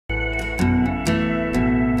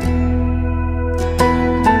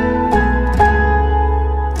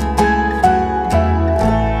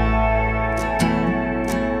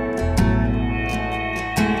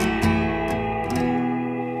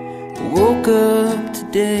up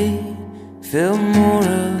today, felt more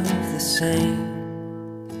of the same.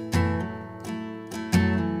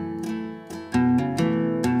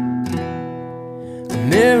 A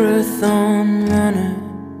marathon runner,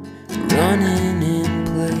 running in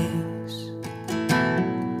place.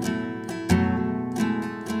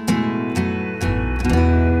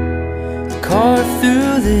 Carved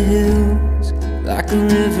through the hills like a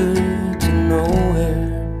river to nowhere.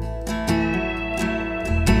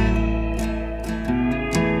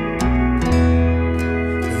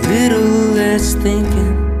 A little less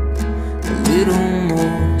thinking, a little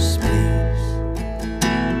more space.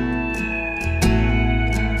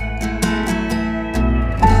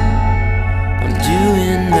 I'm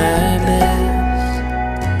doing my best,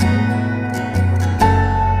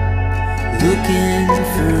 looking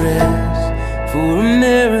for rest, for a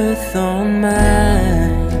marathon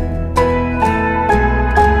mind.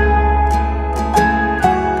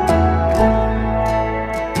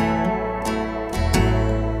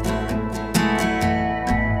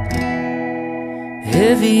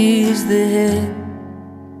 Heavy's the head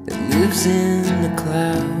that lives in the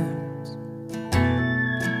clouds.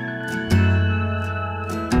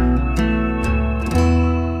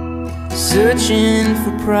 Searching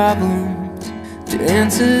for problems to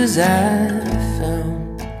answers I've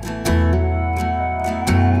found.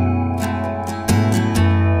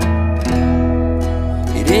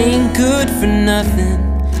 It ain't good for nothing,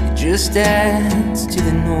 it just adds to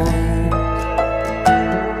the noise.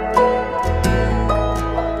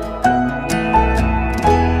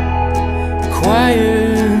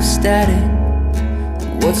 Choir static,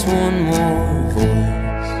 what's one more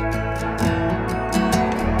voice?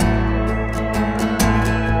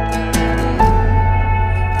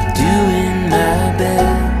 Doing my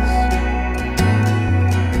best,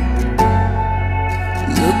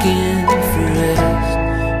 looking for rest,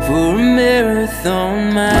 for a marathon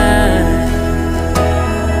mind.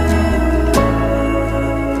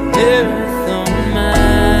 Marathon mind.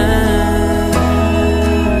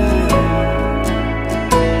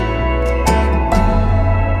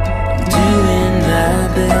 I'm doing my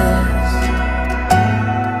best,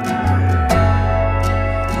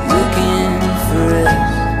 looking for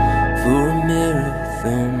rest, for a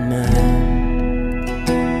marathon mind.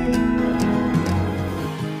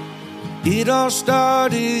 It all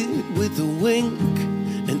started with a wink,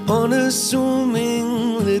 an unassuming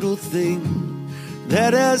little thing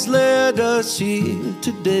that has led us here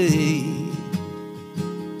today.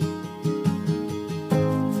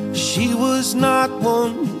 She was not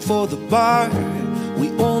one for the bar,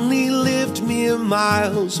 we only lived mere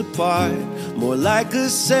miles apart, more like a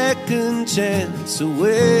second chance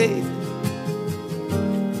away.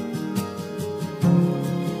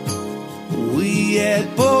 We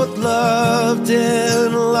had both loved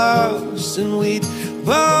and lost, and we'd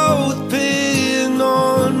both been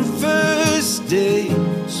on first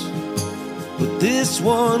dates, but this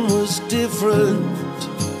one was different.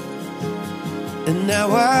 And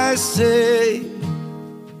now I say,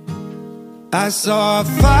 I saw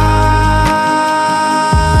fireworks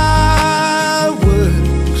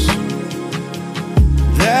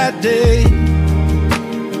that day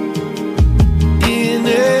in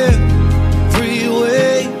every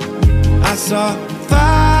way. I saw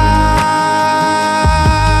fireworks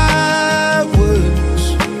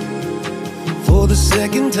for the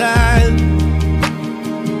second time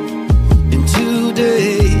in 2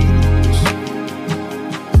 days.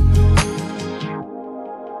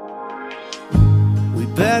 We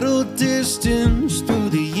battled distance through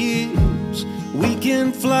the years,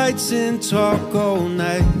 weekend flights and talk all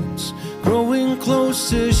nights, growing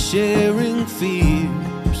closer, sharing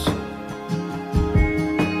fears.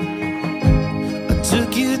 I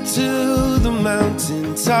took you to the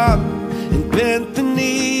mountaintop and bent the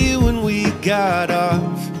knee when we got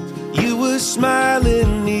off. You were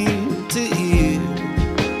smiling ear to ear.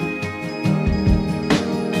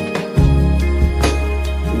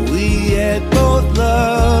 We had both loved